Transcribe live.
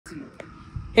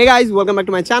Hey guys, welcome back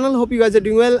to my channel. Hope you guys are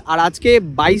doing well. আর আজকে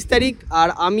 22 তারিখ আর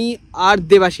আমি আর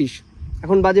দেবাশিস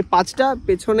এখন বাজে 5টা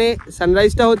পেছনে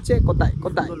সানরাইজটা হচ্ছে কোথায়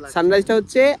সানরাইজটা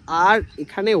হচ্ছে আর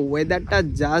এখানে ওয়েদারটা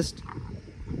জাস্ট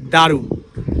দারুণ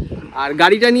আর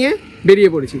গাড়িটা নিয়ে বেরিয়ে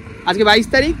পড়েছি আজকে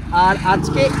 22 তারিখ আর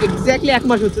আজকে এক্স্যাক্টলি এক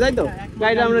মাস হচ্ছে তাই তো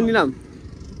গাড়িটা আমরা নিলাম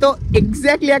তো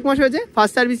এক্স্যাক্টলি এক মাস হয়েছে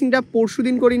ফার্স্ট সার্ভিসিংটা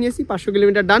পরশুদিন করে নিয়েছি 500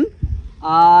 কিলোমিটার ডান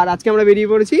আর আজকে আমরা বেরিয়ে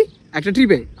পড়েছি একটা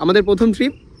ট্রিপে আমাদের প্রথম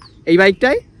ট্রিপ এই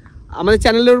বাইকটাই আমাদের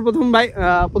চ্যানেলের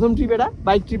প্রথম ট্রিপ এটা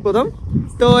বাইক ট্রিপ প্রথম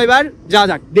তো এবার যা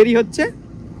যাক দেরি হচ্ছে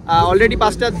অলরেডি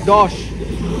 5টা 10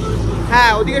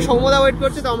 হ্যাঁ ওদিকে সৌম্যদা ওয়েট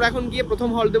করছে তো আমরা এখন গিয়ে প্রথম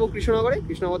হল দেবো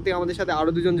কৃষ্ণনগর থেকে আমাদের সাথে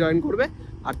আরও দুজন জয়েন করবে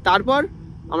আর তারপর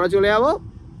আমরা চলে যাবো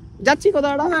যাচ্ছি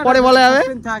কোথাও পরে বলা যাবে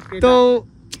তো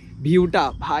ভিউটা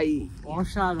ভাই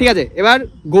ঠিক আছে এবার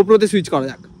গোপ্রোতে সুইচ করা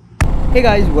যাক Hey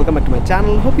guys, welcome back to my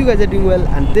channel. Hope you guys are doing well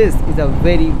and this is a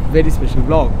very special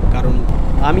vlog কারণ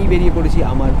আমি বেরিয়ে পড়েছি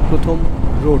আমার প্রথম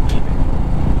রোড ট্রিপে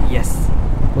ইয়েস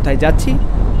কোথায় যাচ্ছি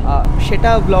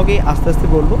সেটা ব্লগে আস্তে আস্তে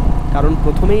বলবো কারণ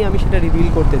প্রথমেই আমি সেটা রিভিল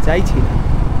করতে চাইছি না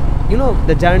YONO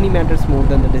the journey matters more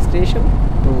than the destination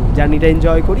তো জার্নিটা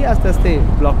এনজয় করি আস্তে আস্তে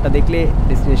ব্লগটা দেখলে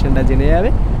ডেস্টিনেশনটা জেনে যাবে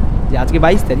যে আজকে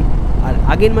 22 তারিখ আর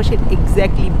আগের মাসের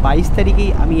এক্স্যাক্টলি 22 তারিখেই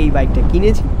আমি এই বাইকটা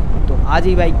কিনেছি তো আজ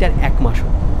এই বাইকটার এক মাস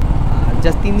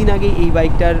জাস্ট 3 দিন আগে এই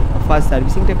বাইকটার ফার্স্ট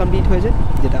সার্ভিসিংটা কমপ্লিট হয়েছে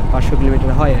যেটা 500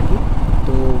 কিলোমিটার হয় আর কি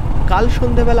তো কাল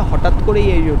সন্ধ্যাবেলা হঠাৎ করেই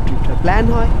এই রোড ট্রিপটা প্ল্যান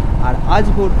হয় আর আজ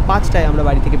ভোর 5টায় আমরা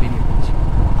বাড়ি থেকে বেরিয়ে পড়েছি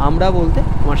আমরা বলতে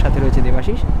আমার সাথে রয়েছে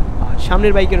দেবাশিস আর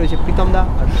সামনের বাইকে রয়েছে প্রীতমদা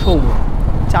আর সৌম্য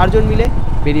 4 জন মিলে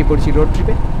বেরিয়ে পড়েছি রোড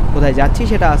ট্রিপে কোথায় যাচ্ছি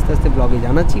সেটা আস্তে আস্তে ব্লগে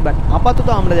জানাচ্ছি বাট আপাতত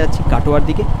আমরা যাচ্ছি কাটোয়ার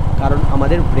দিকে কারণ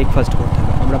আমাদের ব্রেকফাস্ট করতে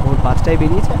হবে আমরা ভোর 5টায়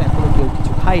বেরিয়েছি আর এখনও কেউ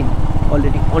কিছু খাইনি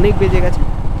অলরেডি অনেক বেজে গেছে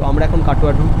তো আমরা এখন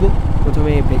কাটোয়া ঢুকবো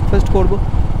প্রথমে ব্রেকফাস্ট করবো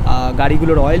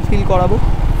গাড়িগুলোর অয়েল ফিল করাবো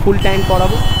ফুল ট্যাঙ্ক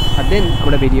করাবো আর দেন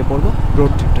আমরা বেরিয়ে পড়বো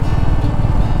রোড ট্রিপটা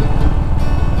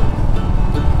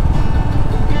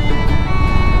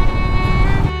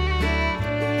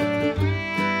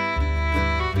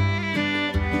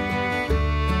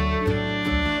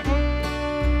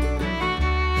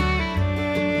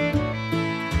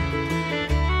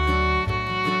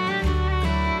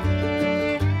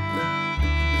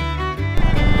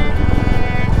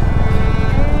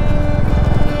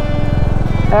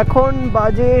এখন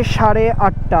বাজে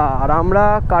 8:30 আর আমরা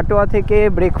কাটোয়া থেকে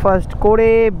ব্রেকফাস্ট করে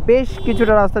বেশ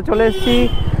কিছুটা রাস্তা চলে এসেছি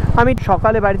আমি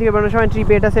সকালে বাড়ি থেকে বেরোনোর সময়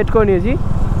ট্রিপে এটা সেট করে নিয়েছি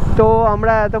তো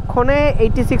আমরা এতক্ষণে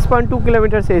 86.2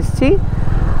 কিলোমিটার এসেছি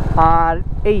আর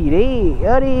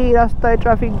আরে রাস্তায়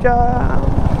ট্রাফিক জ্যাম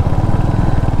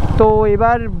তো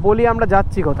এবার বলি আমরা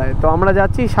যাচ্ছি কোথায় তো আমরা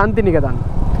যাচ্ছি শান্তিনিকেতন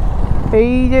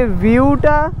এই যে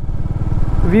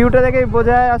ভিউটা দেখে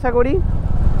বোঝায় আশা করি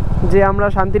যে আমরা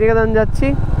শান্তিনিকেতন যাচ্ছি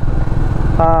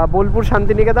বোলপুর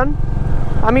শান্তিনিকেতন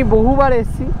আমি বহুবার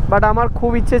এসেছি বাট আমার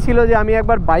খুব ইচ্ছে ছিল যে আমি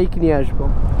একবার বাইক নিয়ে আসবো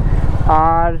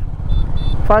আর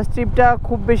ফার্স্ট ট্রিপটা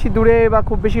খুব বেশি দূরে বা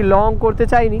খুব বেশি লং করতে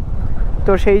চাইনি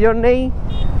তো সেই জন্যেই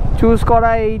চুজ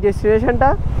করা এই ডেস্টিনেশনটা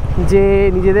যে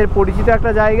নিজেদের পরিচিত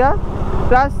একটা জায়গা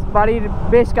প্লাস বাড়ির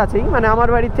বেশ কাছেই মানে আমার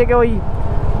বাড়ির থেকে ওই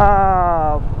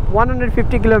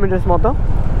 150 কিলোমিটার্স মতো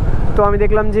তো আমি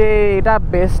দেখলাম যে এটা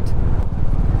বেস্ট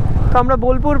তো আমরা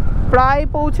বোলপুর প্রায়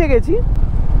পৌঁছে গেছি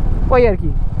ওই আর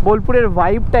কি বোলপুরের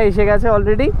ভাইবটা এসে গেছে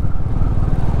অলরেডি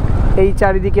এই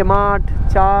চারিদিকে মাঠ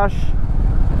চাষ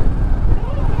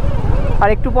আর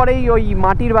একটু পরেই ওই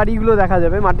মাটির বাড়িগুলো দেখা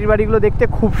যাবে মাটির বাড়িগুলো দেখতে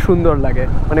খুব সুন্দর লাগে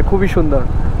মানে খুবই সুন্দর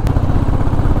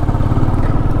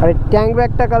আর এই ট্যাঙ্ক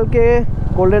ব্যাগটা কালকে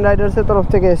গোল্ডেন রাইডার্সের তরফ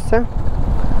থেকে এসছে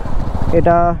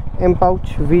এটা এমপাউচ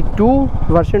V2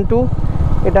 ভার্সন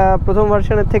 2 এটা প্রথম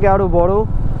ভার্সনের থেকে আরও বড়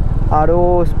আরও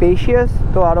স্পেশিয়াস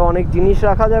তো আরও অনেক জিনিস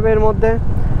রাখা যাবে এর মধ্যে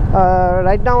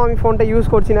রাইট নাও আমি ফোনটা ইউজ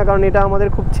করছি না কারণ এটা আমাদের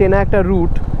খুব চেনা একটা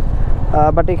রুট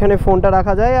বাট এখানে ফোনটা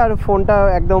রাখা যায় আর ফোনটা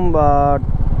একদম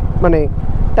মানে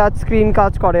টাচ স্ক্রিন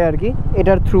কাজ করে আর কি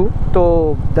এটার থ্রু তো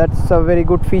that's a very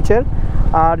good feature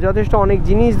আর যথেষ্ট অনেক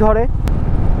জিনিস ধরে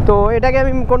তো এটাকে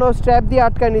আমি কোনো স্ট্র্যাপ দিয়ে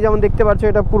আটকাইনি যেমন দেখতে পাচ্ছ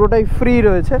এটা পুরোটাই ফ্রি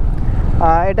রয়েছে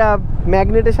এটা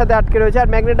ম্যাগনেটের সাথে আটকে রয়েছে আর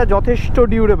ম্যাগনেটটা যথেষ্ট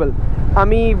ডিউরেবল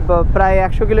আমি প্রায়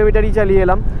 100 কিলোমিটারই চালিয়ে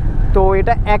এলাম তো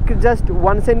এটা জাস্ট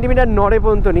 1 সেন্টিমিটার নড়ে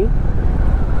পর্যন্ত নেই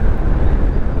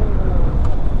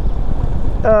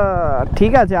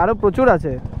ঠিক আছে আরও প্রচুর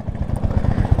আছে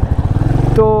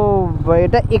তো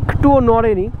এটা একটুও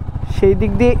নড়েনি সেই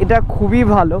দিক দিয়ে এটা খুবই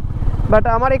ভালো বাট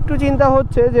আমার একটু চিন্তা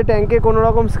হচ্ছে যে ট্যাঙ্কে কোনো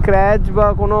রকম স্ক্র্যাচ বা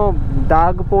কোনো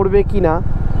দাগ পড়বে কি না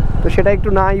তো সেটা একটু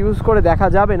না ইউজ করে দেখা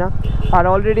যাবে না আর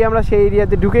অলরেডি আমরা সেই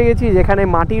এরিয়াতে ঢুকে গেছি যেখানে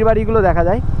মাটির বাড়িগুলো দেখা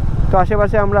যায় তো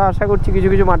আশেপাশে আমরা আশা করছি কিছু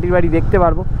কিছু মাটির বাড়ি দেখতে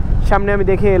পারবো সামনে আমি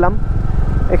দেখে এলাম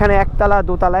এখানে একতলা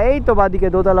দোতলা এই তো বাদিকে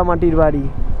দোতলা মাটির বাড়ি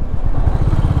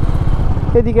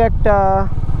এদিকে একটা,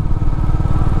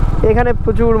 এখানে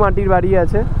প্রচুর মাটির বাড়ি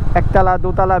আছে, একতলা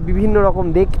দোতলা বিভিন্ন রকম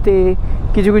দেখতে,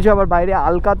 কিছু কিছু আবার বাইরে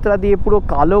আলকাতরা দিয়ে পুরো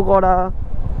কালো করা।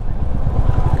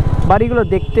 বাড়িগুলো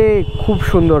দেখতে খুব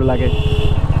সুন্দর লাগে।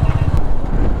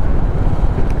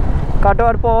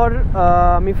 কাটোয়ার পর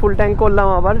আমি ফুল ট্যাঙ্ক করলাম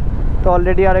আবার, তো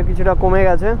অলরেডি আরও কিছুটা কমে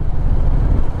গেছে।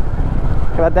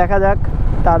 এবার দেখা যাক,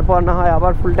 তারপর না হয়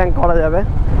আবার ফুল ট্যাঙ্ক করা যাবে,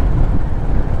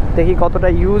 দেখি কতটা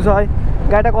ইউজ হয়,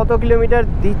 গাড়িটা কত কিলোমিটার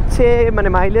দিচ্ছে, মানে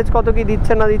মাইলেজ কত কি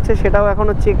দিচ্ছে না দিচ্ছে সেটাও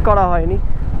এখনও চেক করা হয়নি,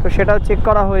 তো সেটাও চেক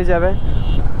করা হয়ে যাবে।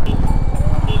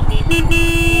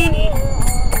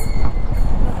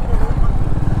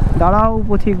 দাঁড়াও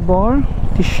পথিক বর,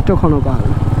 তিষ্ট ক্ষণকাল।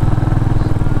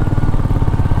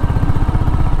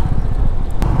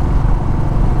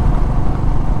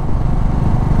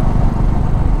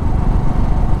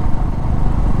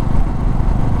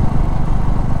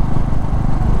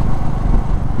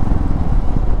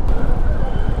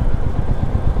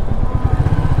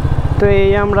 তো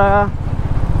এই আমরা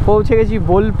পৌঁছে গেছি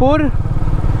বোলপুর।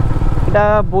 এটা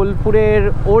বোলপুরের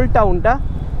ওল্ড টাউনটা।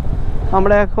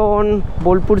 আমরা এখন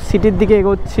বোলপুর সিটির দিকে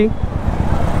এগোচ্ছি।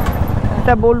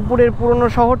 এটা বোলপুরের পুরনো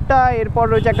শহরটা, এরপর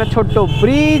রয়েছে একটা ছোট্ট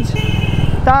ব্রিজ,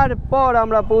 তারপর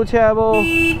আমরা পৌঁছে যাবো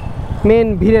মেন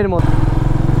ভিড়ের মধ্যে।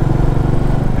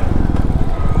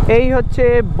 এই হচ্ছে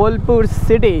বোলপুর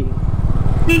সিটি,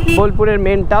 বোলপুরের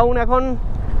মেন টাউন এখন।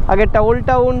 আগেরটা ওল্ড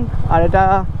টাউন, আর এটা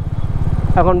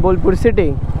এখন বোলপুর সিটি।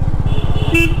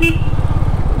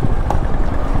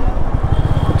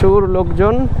 প্রচুর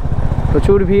লোকজন,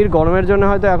 প্রচুর ভিড়। গরমের জন্য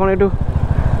হয়তো এখন একটু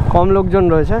কম লোকজন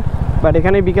রয়েছে, বাট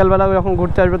এখানে বিকালবেলা যখন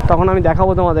ঘুরতে আসবে তখন আমি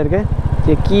দেখাবো তোমাদেরকে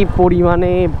যে কি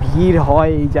পরিমাণে ভিড়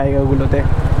হয় এই জায়গাগুলোতে।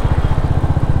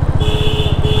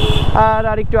 আর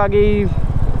আরেকটু আগেই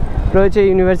রয়েছে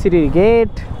ইউনিভার্সিটির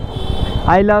গেট,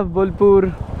 আই লাভ বোলপুর,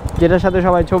 যেটার সাথে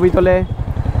সবাই ছবি তোলে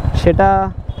সেটা,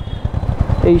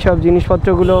 এই সব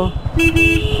জিনিসপত্রগুলো।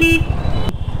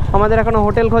 আমাদের এখনও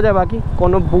হোটেল খোঁজা বাকি,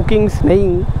 কোনো বুকিংস নেই,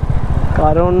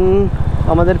 কারণ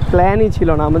আমাদের প্ল্যানই ছিল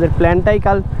না। আমাদের প্ল্যানটাই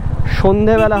কাল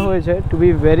সন্ধেবেলা হয়েছে, টু বি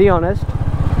ভেরি অনেস্ট।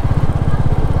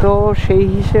 তো সেই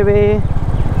হিসেবে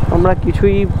আমরা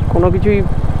কোনো কিছুই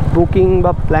বুকিং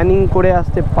বা প্ল্যানিং করে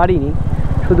আসতে পারিনি।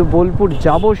 শুধু বোলপুর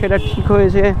যাব সেটা ঠিক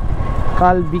হয়েছে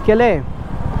কাল বিকেলে,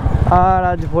 আর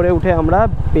আজ ভোরে উঠে আমরা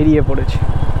বেরিয়ে পড়েছি।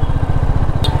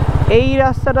 এই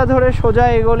রাস্তাটা ধরে সোজা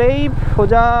এগোলেই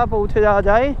সোজা পৌঁছে যাওয়া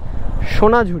যায়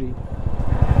সোনাঝুরি।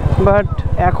 বাট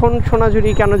এখন সোনাঝুরি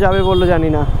কেন যাবে বললো জানি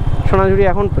না। সোনাঝুরি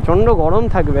এখন প্রচণ্ড গরম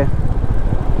থাকবে।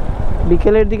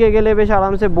 বিকেলের দিকে গেলে বেশ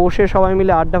আরামসে বসে সবাই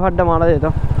মিলে আড্ডা ফাড্ডা মারা যেত।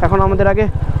 এখন আমাদের আগে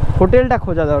হোটেলটা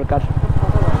খোঁজা দরকার।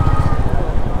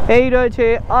 এই রয়েছে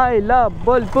আই লাভ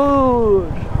বোলপুর।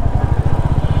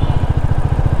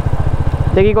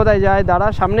 দেখি কোথায় যায়, দাঁড়া।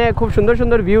 সামনে খুব সুন্দর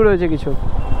সুন্দর ভিউ রয়েছে কিছু।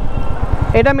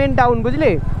 এটা মেন টাউন,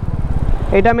 বুঝলি?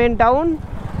 এটা মেন টাউন।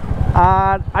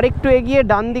 আর আরেকটু এগিয়ে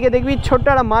ডান দিকে দেখবি ছোট্ট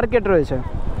একটা মার্কেট রয়েছে,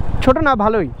 ছোট না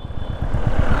ভালোই।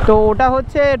 তো ওটা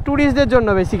হচ্ছে ট্যুরিস্টদের জন্য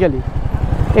বেসিক্যালি।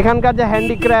 এখানকার যে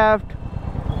হ্যান্ডিক্রাফট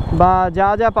বা যা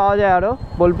যা পাওয়া যায় আরও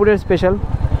বোলপুরের স্পেশাল,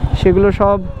 সেগুলো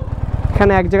সব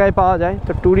এখানে এক জায়গায় পাওয়া যায়।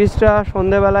 তো ট্যুরিস্টরা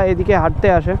সন্ধেবেলা এদিকে হাঁটতে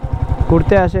আসে,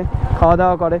 ঘুরতে আসে, খাওয়া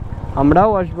দাওয়া করে।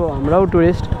 আমরাও আসবো, আমরাও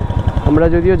ট্যুরিস্ট। আমরা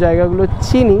যদিও জায়গাগুলো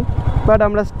চিনি, বাট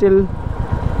আমরা স্টিল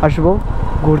আসবো,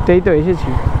 ঘুরতেই তো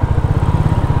এসেছি।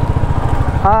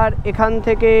 আর এখান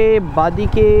থেকে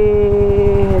বাদিকে,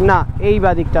 না এই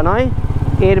বাদিকটা নয়,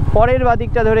 এর পরের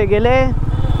বাদিকটা ধরে গেলে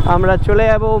আমরা চলে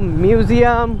যাব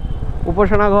মিউজিয়াম,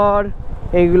 উপাসনাঘর,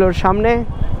 এইগুলোর সামনে।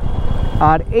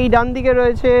 আর এই ডান দিকে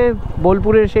রয়েছে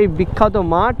বোলপুরের সেই বিখ্যাত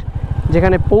মাঠ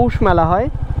যেখানে পৌষ মেলা হয়।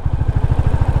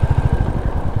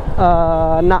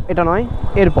 না এটা নয়,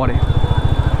 এরপরে।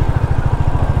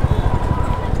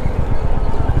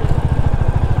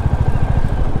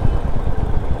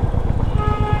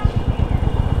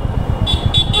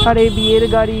 আরে বিয়ের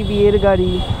গাড়ি, বিয়ের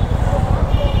গাড়ি।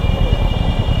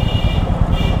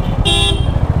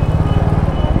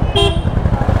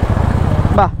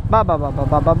 বাহ বাহ বাহ বাহ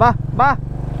বাহ বাহ বাহ বাহ,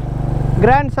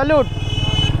 গ্র্যান্ড স্যালুট।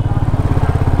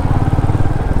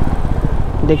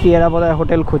 দেখি এরা বোধহয়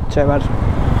হোটেল খুঁজছে, এবার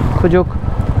খুঁজুক।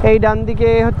 এই ডান দিকে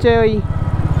হচ্ছে ওই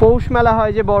পৌষ মেলা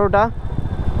হয় যে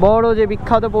বড় যে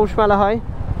বিখ্যাত পৌষ মেলা হয়,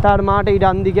 তার মাঠ এই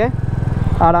ডান দিকে।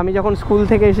 আর আমি যখন স্কুল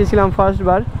থেকে এসেছিলাম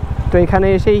ফার্স্টবার, তো এখানে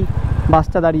এসেই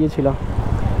বাসটা দাঁড়িয়েছিল।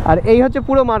 আর এই হচ্ছে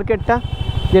পুরো মার্কেটটা,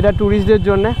 যেটা ট্যুরিস্টদের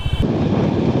জন্যে।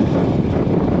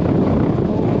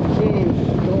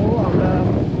 তো আমরা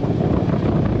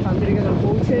শান্তিনিকেতন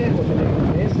পৌঁছে হোটেলে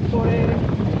রেস্ট করে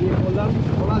গিয়ে বললাম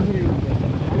সোনাঝুরির উদ্দেশ্যে।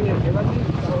 আমি এবারই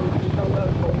কারণ আমরা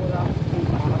খবরা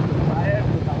খুব টায়ার্ড,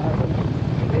 তো তারা এখন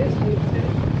রেস্ট নিচ্ছে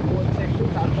একটু,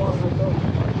 তারপর হয়তো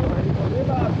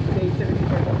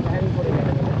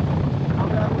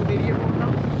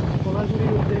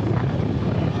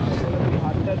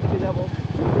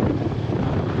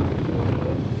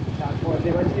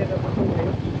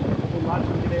মার্চ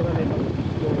এবার এলো,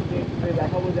 তো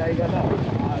দেখাবো জায়গাটা,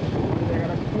 আর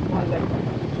জায়গাটা খুব ভালো লাগছে।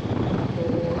 তো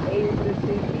এই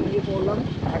উদ্দেশ্যে বেরিয়ে পড়লাম।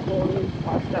 এখন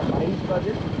 5:22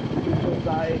 বাজে, তো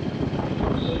প্রায়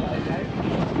যায়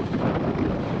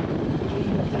এই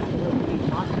হচ্ছে সোনাঝুরি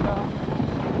মাছটা।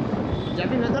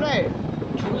 যাবি না তোরে?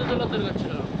 ছবি তোলা দরকার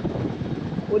ছিল।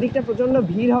 ওদিকটা প্রচন্ড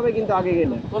ভিড় হবে কিন্তু আগে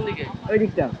গেলে। কোন দিকে? ওই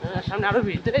দিকটা সামনে আরো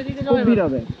ভিড়, খুব ভিড়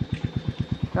হবে।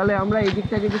 তাহলে আমরা এই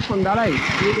দিকটা কিছুক্ষণ দাঁড়াই,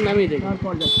 নামিয়ে দেই,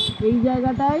 তারপর এই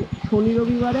জায়গাটায় শনি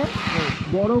রবিবারে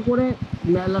বড় করে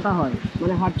মেলাটা হয়,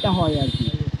 মানে হাটটা হয় আর কি।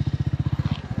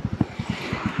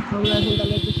 আমরা এখন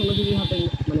তাহলে একটু সোনাঝুরি হাটে,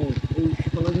 মানে এই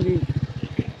সোনাঝুরি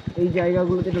এই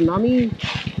জায়গাগুলোতে একটু নামি,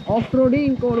 অফ রোডিং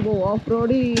করবো। অফ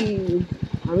রোডিং,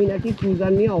 আমি নাকি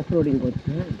ক্রুজার নিয়ে অফ রোডিং করছি।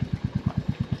 হ্যাঁ,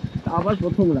 আবার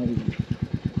প্রথম রাইড,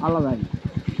 আলাদাই।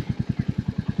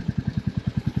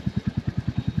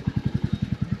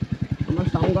 আমার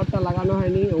সাউন্ড গার্ডটা লাগানো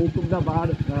হয়নি, অংশুমানদা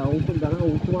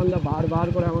বার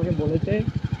করে আমাকে বলেছে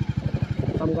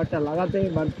সাউন্ড গার্ডটা লাগাতে,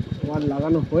 বাট আমার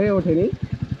লাগানো হয়ে ওঠেনি।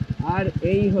 আর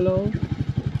এই হলো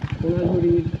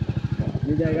সোনাঝুরির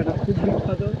যে জায়গাটা খুব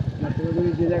বিখ্যাত, বা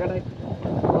সোনাঝুরির যে জায়গাটায়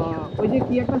ওই যে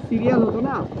কি একটা সিরিয়াল হতো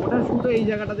না, ওটা শুধু এই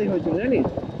জায়গাটাতেই হয়েছিল জানিস।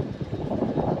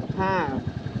 হ্যাঁ,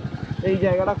 এই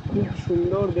জায়গাটা খুব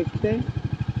সুন্দর দেখতে।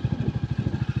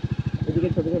 এদিকে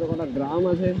ছোট ছোট কটা গ্রাম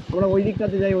আছে, আমরা ওই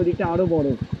দিকটাতে যাই, ওই দিকটা আরো বড়।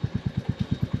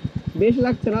 বেশ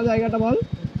লাগছে না জায়গাটা? বল,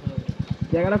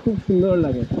 জায়গাটা খুব সুন্দর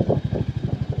লাগে।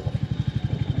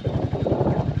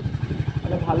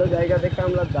 একটা ভালো জায়গা দেখে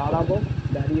আমরা দাঁড়াবো,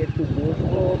 দাঁড়িয়ে একটু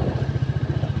বসবো।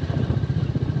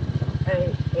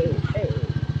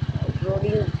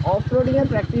 অফ রোডিং এর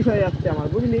প্র্যাকটিস হয়ে যাচ্ছে আমার,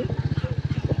 বুঝলি।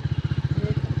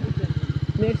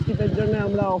 নেক্সট ট্রিপের জন্য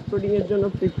আমরা অফ রোডিং এর জন্য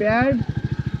প্রিপেয়ার্ড।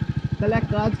 তাহলে এক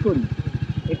কাজ করি,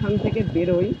 এখান থেকে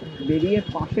বেরোই, বেরিয়ে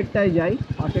পাশেরটায় যাই,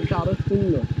 পাশেরটা আরো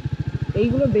সুন্দর।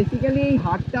 এইগুলো বেসিক্যালি এই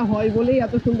হাটটা হয় বলেই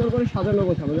এত সুন্দর করে সাজানো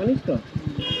গোছানো, জানিস তো।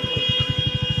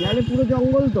 নাহলে পুরো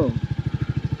জঙ্গল তো,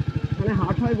 মানে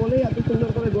হাট হয় বলেই এত সুন্দর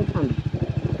করে গোছানো।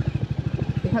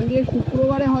 এখান দিয়ে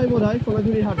শুক্রবারে হয় বোধ হয়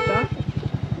সোনাঝুরির হাটটা,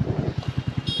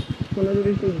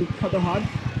 সোনাঝুরির সেই বিখ্যাত হাট।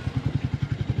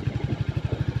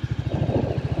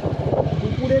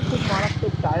 দুপুরে খুব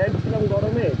মারাত্মক টায়ার্ড ছিলাম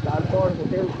গরমে, তারপর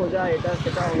হোটেল খোঁজা, এটা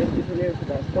সেটা অনেক কিছু নিয়ে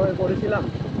ব্যস্ত হয়ে পড়েছিলাম।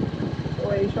 তো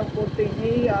এইসব করতে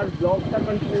গিয়েই আর ব্লগটা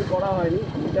কন্টিনিউ করা হয়নি।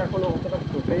 আমি তো এখনো অতটা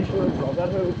প্রফেশনাল ব্লগার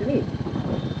হয়ে উঠিনি,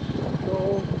 তো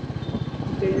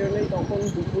সেই জন্যই তখন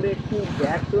দুপুরে একটু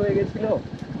গ্যাপ রয়ে গেছিলো।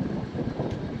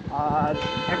 আর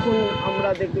এখন আমরা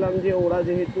দেখলাম যে ওরা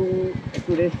যেহেতু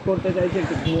একটু রেস্ট করতে চাইছে,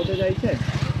 একটু ঘুমোতে চাইছে,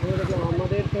 আমরা দেখলাম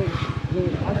আমাদের তো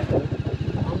আসছে,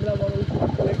 আমরা বরং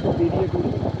একটু বেরিয়ে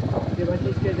পড়ি,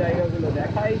 দেবাশিসকে জায়গাগুলো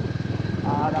দেখাই,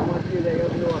 আর আমার প্রিয়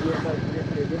জায়গাগুলো আমি একবার ঘুরে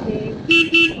ফিরে দেখি।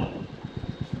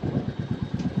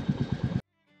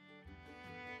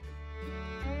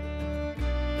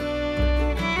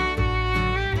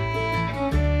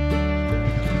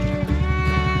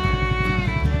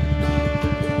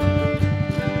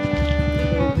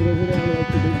 ঘুরে ঘুরে আমরা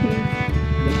একটু দেখি।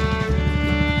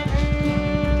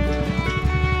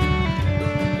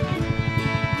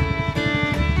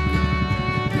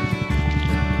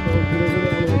 ঘুরে ঘুরে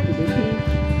আমরা একটু দেখি,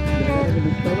 জায়গাটাকে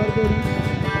ডিসকভার করি,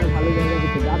 একটা ভালো জায়গা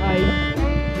থেকে দাঁড়াই।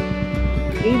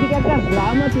 এইদিকে একটা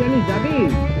গ্রাম আছে জানিস, যাবি?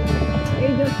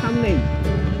 এই যে সামনেই।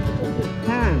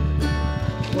 হ্যাঁ,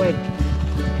 wait,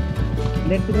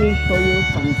 let me show you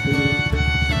something.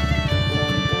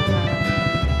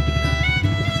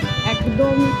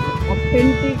 একদম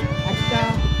অথেন্টিক একটা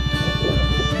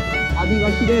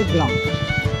আদিবাসীদের গ্রাম,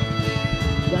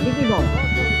 যাবি কি বল?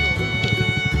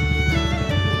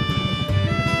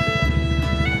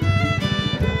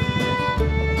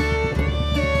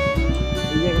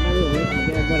 এই জায়গাটা আমি অনেক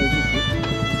আগে একবার এসেছি।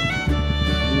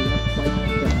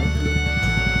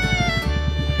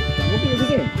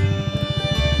 এদিকে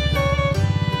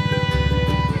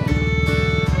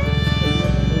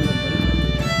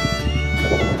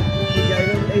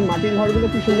এই মাটির ঘরগুলো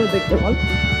কি সুন্দর দেখতে, বল।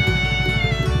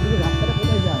 রাস্তাটা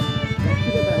কোথায় যায়?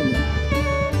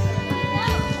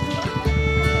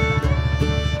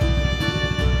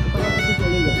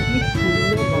 চলে যায়, কি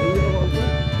সুন্দর বাড়িগুলো বলতো।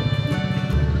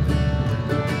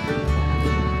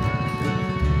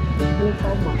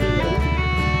 সব মাটির বাড়ি,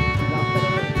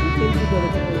 রাস্তাটা রিসেন্টলি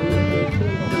করেছে,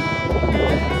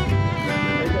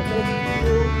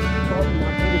 সব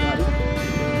মাটির বাড়ি,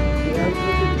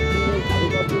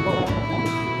 কারুকার্য করা,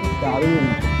 দারুণ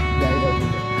জায়গাগুলো।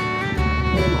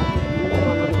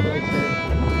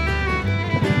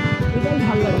 এটাই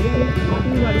ভালো লাগে,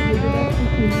 মাটির বাড়ি যেগুলো খুব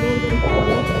সুন্দর করে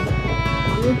মানুষ,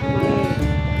 মানে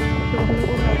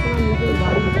নিজের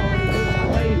বাড়ি পাওয়া নিজের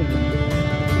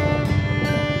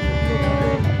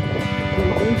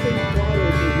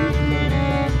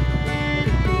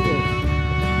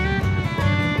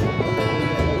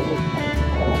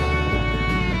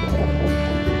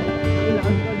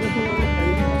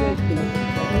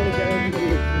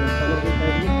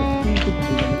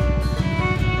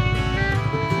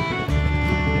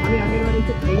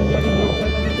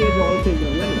সেই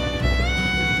জন্য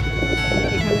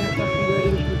এখানে একটা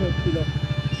প্রিওয়েডিং শুট হচ্ছিল।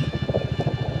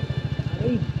 আর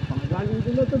এই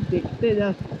বাগানগুলো তো দেখতে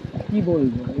জাস্ট কি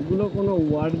বলবো, এগুলো কোনো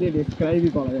ওয়ার্ড দিয়ে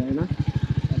ডেসক্রাইবই করা যায় না,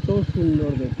 এত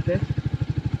সুন্দর দেখতে।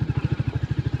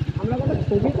 আমরা কত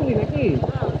ছবি তুলি নাকি,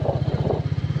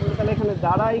 তাহলে এখানে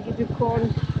দাঁড়াই কিছুক্ষণ,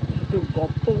 একটু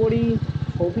গপ্প করি,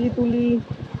 ছবি তুলি,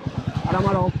 আর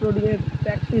আমার অফরোডিং এর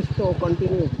প্র্যাকটিস তো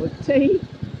কন্টিনিউ হচ্ছেই।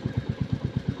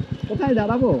 কোথায়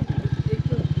দাঁড়াবো,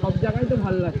 সব জায়গায় তো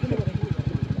ভালো লাগছে,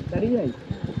 দাঁড়িয়ে যাই।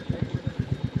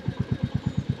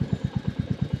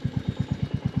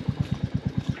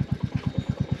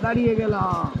 দাঁড়িয়ে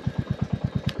গেলাম।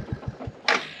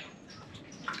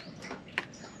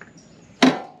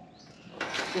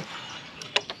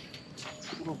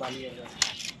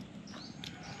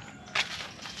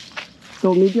 তো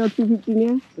মিটিওর 350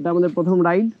 নিয়ে এটা আমাদের প্রথম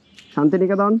রাইড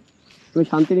শান্তিনিকেতন। আমি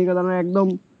শান্তিনিকেতনের একদম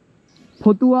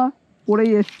ফতুয়া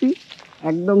পরেই এসছি,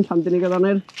 একদম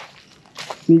শান্তিনিকেতনের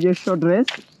নিজস্ব ড্রেস।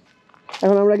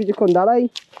 এখন আমরা কিছুক্ষণ দাঁড়াই,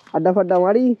 আড্ডা ফাড্ডা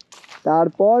মারি,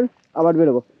 তারপর আবার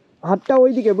বেরোবো। হাটটা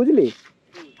ওই দিকে, বুঝলি,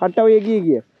 হাটটা ওই এগিয়ে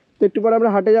গিয়ে। তো একটু পরে আমরা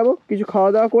হাটে যাব, কিছু খাওয়া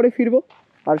দাওয়া করে ফিরবো।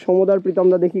 আর সমুদার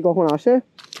প্রীতমদা দেখি কখন আসে,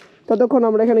 ততক্ষণ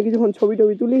আমরা এখানে কিছুক্ষণ ছবি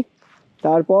টবি তুলি,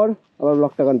 তারপর আবার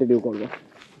ব্লগটা কন্টিনিউ করবো।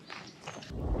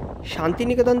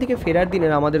 শান্তিনিকেতন থেকে ফেরার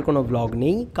দিনের আমাদের কোনো ব্লগ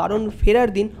নেই, কারণ ফেরার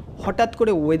দিন হঠাৎ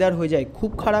করে ওয়েদার হয়ে যায়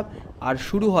খুব খারাপ আর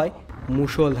শুরু হয়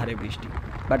মুষলধারে বৃষ্টি।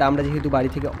 বাট আমরা যেহেতু বাড়ি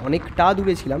থেকে অনেকটা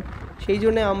দূরে ছিলাম, সেই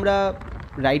জন্যে আমরা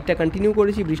রাইডটা কন্টিনিউ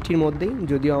করেছি বৃষ্টির মধ্যেই।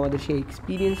 যদিও আমাদের সেই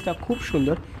এক্সপিরিয়েন্সটা খুব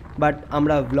সুন্দর, বাট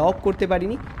আমরা ব্লগ করতে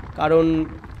পারিনি, কারণ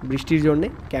বৃষ্টির জন্যে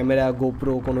ক্যামেরা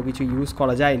গোপ্রো কোনো কিছু ইউজ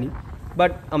করা যায়নি।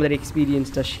 বাট আমাদের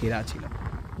এক্সপিরিয়েন্সটা সেরা ছিল।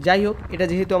 যাই হোক, এটা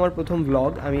যেহেতু আমার প্রথম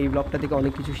ব্লগ, আমি এই ব্লগটা থেকে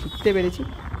অনেক কিছু শিখতে পেরেছি।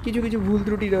 কিছু কিছু ভুল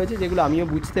ত্রুটি রয়েছে যেগুলো আমিও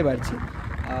বুঝতে পারছি।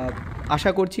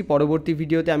 আশা করছি পরবর্তী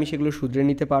ভিডিওতে আমি সেগুলো শুধরে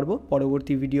নিতে পারবো।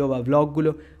 পরবর্তী ভিডিও বা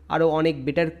ব্লগগুলো আরও অনেক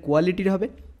বেটার কোয়ালিটির হবে।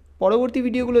 পরবর্তী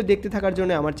ভিডিওগুলো দেখতে থাকার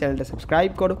জন্য আমার চ্যানেলটা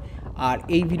সাবস্ক্রাইব করো, আর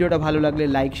এই ভিডিওটা ভালো লাগলে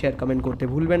লাইক শেয়ার কমেন্ট করতে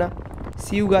ভুলবে না।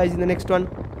 C you guys in the next one,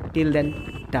 till then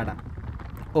tata.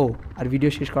 O, R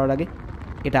video শেষ করার আগে,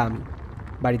 এটা আমি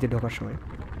বাড়িতে ঢোকার সময়,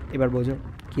 এবার বোঝো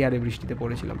কী হারে বৃষ্টিতে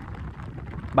পড়েছিলাম।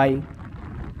 বাই।